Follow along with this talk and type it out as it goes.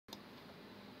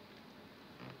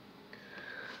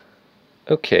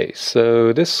Okay,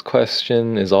 so this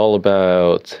question is all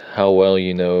about how well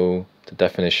you know the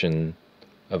definition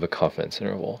of a confidence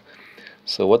interval.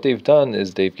 So what they've done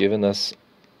is they've given us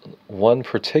one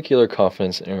particular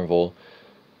confidence interval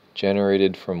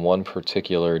generated from one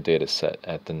particular data set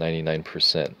at the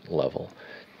 99% level.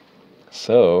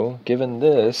 So given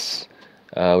this,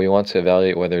 we want to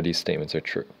evaluate whether these statements are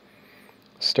true.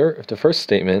 Start with the first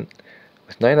statement.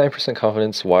 With 99%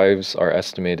 confidence, wives are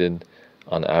estimated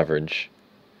on average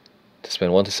to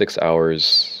spend 1 to 6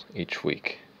 hours each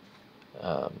week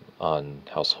on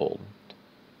household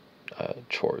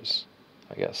chores,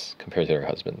 I guess, compared to their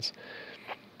husbands.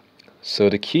 So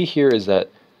the key here is that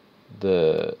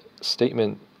the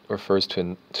statement refers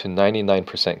to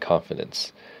 99%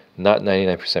 confidence, not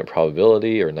 99%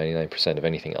 probability or 99% of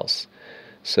anything else.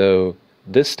 So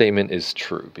this statement is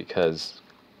true because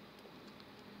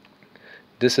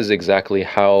this is exactly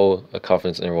how a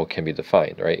confidence interval can be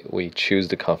defined, right? We choose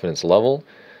the confidence level,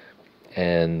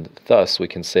 and thus we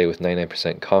can say with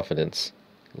 99% confidence,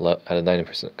 at a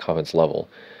 99% confidence level,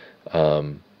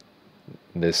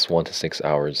 this 1 to 6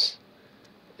 hours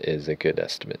is a good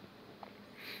estimate.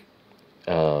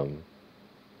 The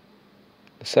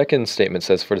second statement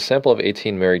says, for the sample of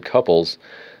 18 married couples,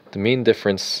 the mean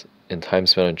difference in time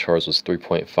spent on chores was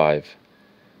 3.5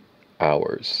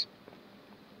 hours.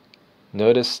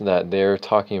 Notice that they're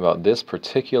talking about this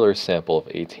particular sample of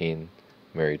 18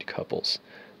 married couples,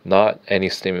 not any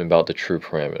statement about the true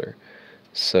parameter.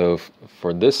 So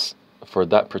for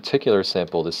that particular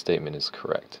sample, this statement is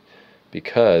correct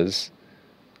because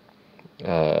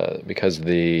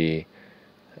the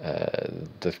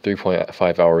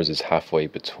 3.5 hours is halfway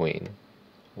between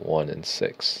 1 and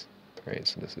 6, right?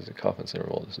 So this is a confidence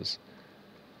interval. This is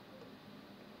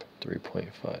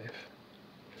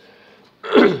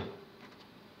 3.5.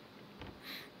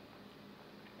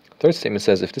 Third statement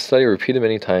says, if this study were repeated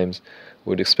many times, we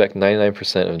would expect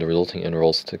 99% of the resulting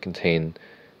intervals to contain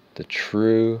the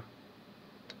true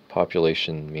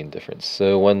population mean difference.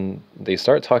 So when they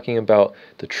start talking about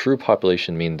the true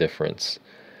population mean difference,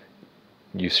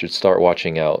 you should start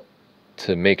watching out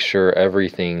to make sure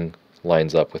everything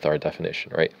lines up with our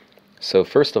definition, right? So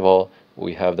first of all,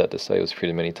 we have that the study was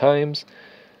repeated many times,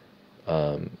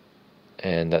 and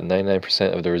that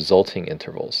 99% of the resulting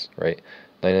intervals, right?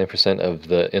 99% of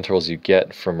the intervals you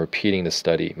get from repeating the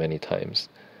study many times,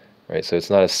 right? So it's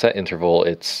not a set interval,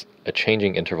 it's a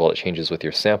changing interval that changes with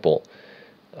your sample.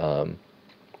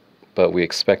 But we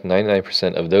expect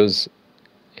 99% of those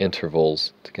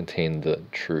intervals to contain the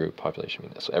true population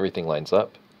mean. So everything lines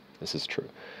up. This is true.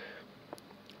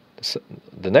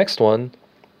 The next one,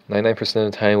 99%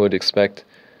 of the time would expect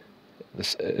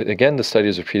this, again, the study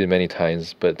is repeated many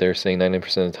times, but they're saying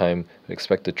 99% of the time we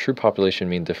expect the true population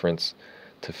mean difference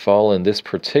to fall in this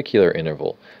particular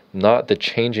interval, not the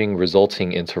changing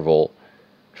resulting interval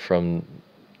from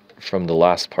the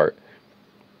last part,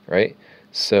 right?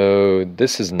 So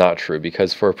this is not true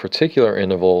because for a particular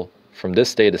interval from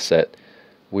this data set,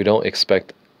 we don't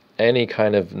expect any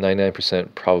kind of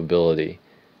 99% probability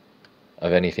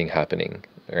of anything happening,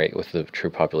 right, with the true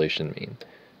population mean.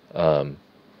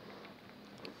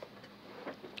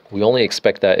 We only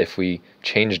expect that if we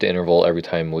change the interval every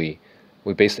time we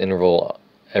base the interval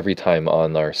every time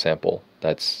on our sample.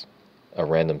 That's a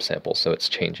random sample, so it's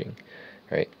changing,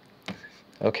 right?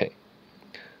 Okay.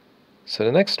 So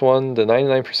the next one, the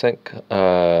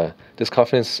 99%, this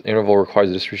confidence interval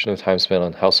requires a distribution of time spent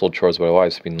on household chores by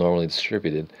wives to be normally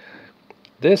distributed.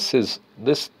 This is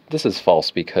false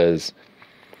because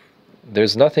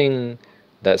there's nothing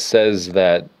that says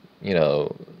that, you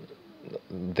know,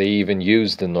 they even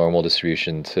use the normal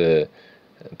distribution to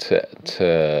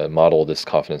model this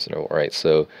confidence interval, right?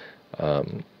 So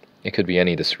it could be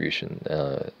any distribution,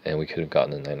 and we could have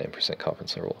gotten a 99%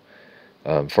 confidence interval.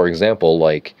 For example,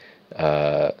 like,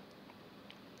 right,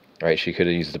 she could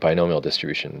have used the binomial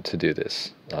distribution to do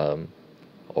this,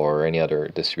 or any other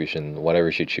distribution,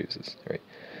 whatever she chooses, right?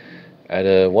 At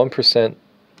a 1%,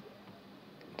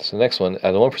 so the next one,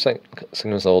 at a 1%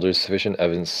 significance level, there's sufficient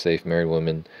evidence to say if married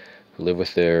women who live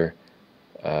with their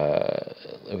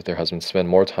husbands spend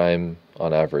more time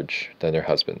on average than their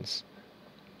husbands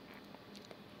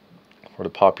for the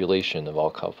population of all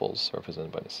couples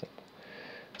represented by the sample.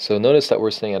 So notice that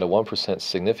we're saying at a 1%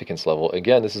 significance level.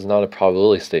 Again, this is not a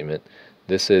probability statement.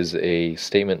 This is a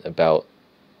statement about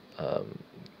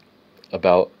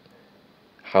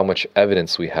how much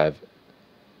evidence we have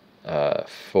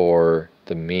for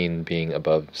the mean being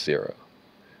above 0,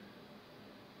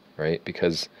 right?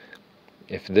 Because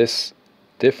if this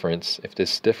difference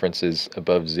is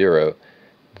above 0,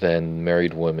 then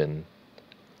married women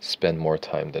spend more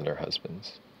time than their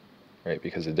husbands. right?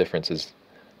 Because the difference is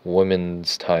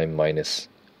women's time minus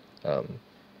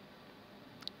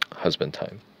husband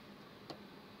time,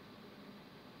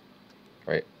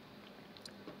 right?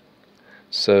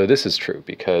 So this is true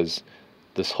because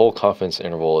this whole confidence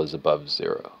interval is above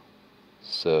 0.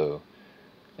 So,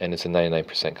 and it's a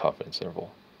 99% confidence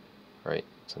interval, right?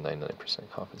 It's a 99%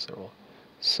 confidence interval.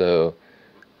 So,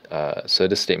 so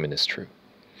this statement is true.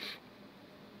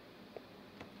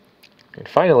 And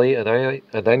finally, a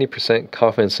 90%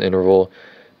 confidence interval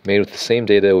made with the same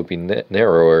data would be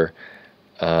narrower.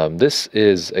 This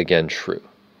is, again, true.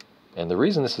 And the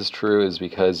reason this is true is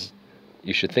because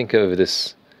you should think of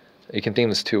this, you can think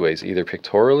of this two ways, either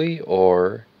pictorially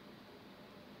or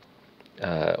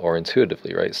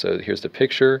intuitively, right? So here's the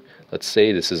picture. Let's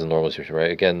say this is a normal distribution,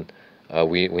 right? Again,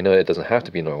 we know it doesn't have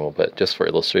to be normal, but just for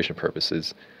illustration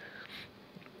purposes,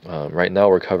 right now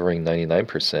we're covering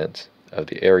 99% of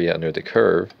the area under the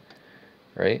curve,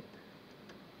 right?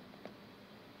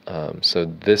 So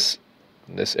this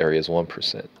area is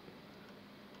 1%.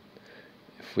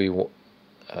 If we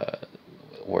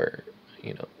where,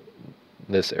 you know,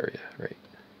 this area, right?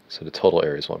 So the total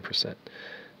area is 1%.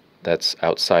 That's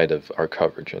outside of our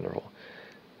coverage interval.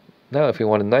 Now, if we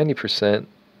want a 90%,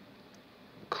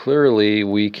 clearly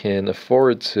we can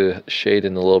afford to shade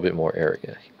in a little bit more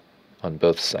area on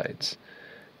both sides,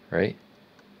 right?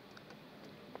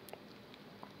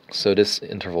 So this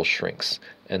interval shrinks,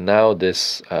 and now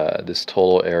this this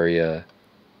total area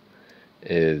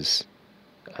is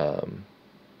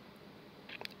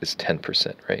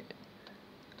 10%, right?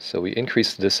 So we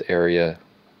increase this area,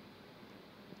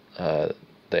 the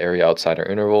area outside our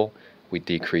interval. We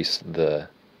decrease the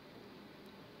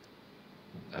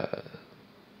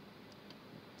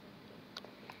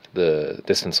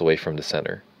distance away from the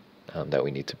center that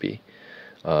we need to be.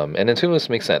 And intuitively this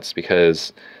makes sense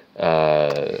because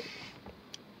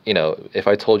you know, if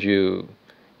I told you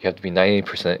you have to be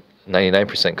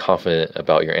 99% confident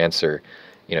about your answer,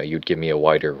 you know, you'd give me a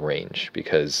wider range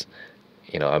because,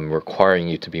 you know, I'm requiring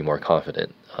you to be more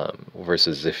confident.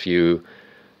 Versus if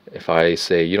I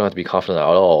say you don't have to be confident at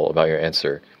all about your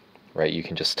answer, right? You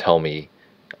can just tell me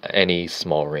any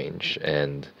small range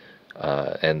and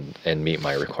meet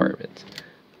my requirement.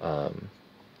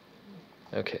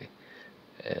 Okay,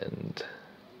 and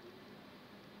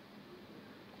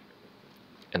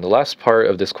the last part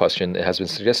of this question, it has been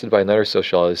suggested by another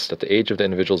sociologist that the age of the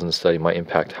individuals in the study might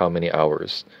impact how many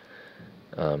hours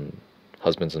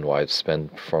husbands and wives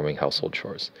spend performing household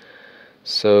chores.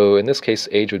 So in this case,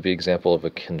 age would be an example of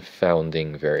a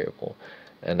confounding variable,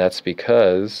 and that's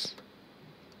because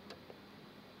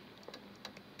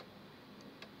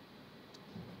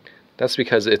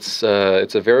it's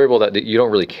a variable that you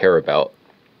don't really care about,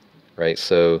 right?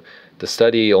 So the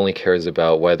study only cares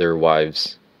about whether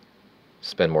wives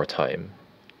spend more time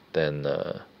than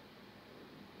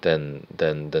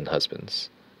husbands,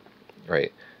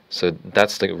 right? So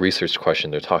that's the research question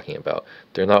they're talking about.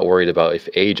 They're not worried about if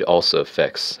age also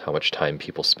affects how much time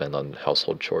people spend on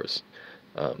household chores.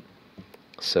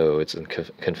 So it's a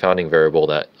confounding variable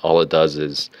that all it does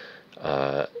is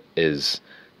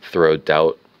throw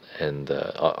doubt and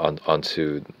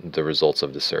onto the results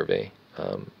of the survey,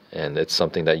 and it's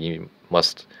something that you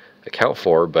must account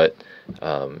for, but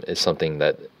it's something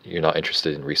that you're not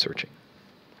interested in researching.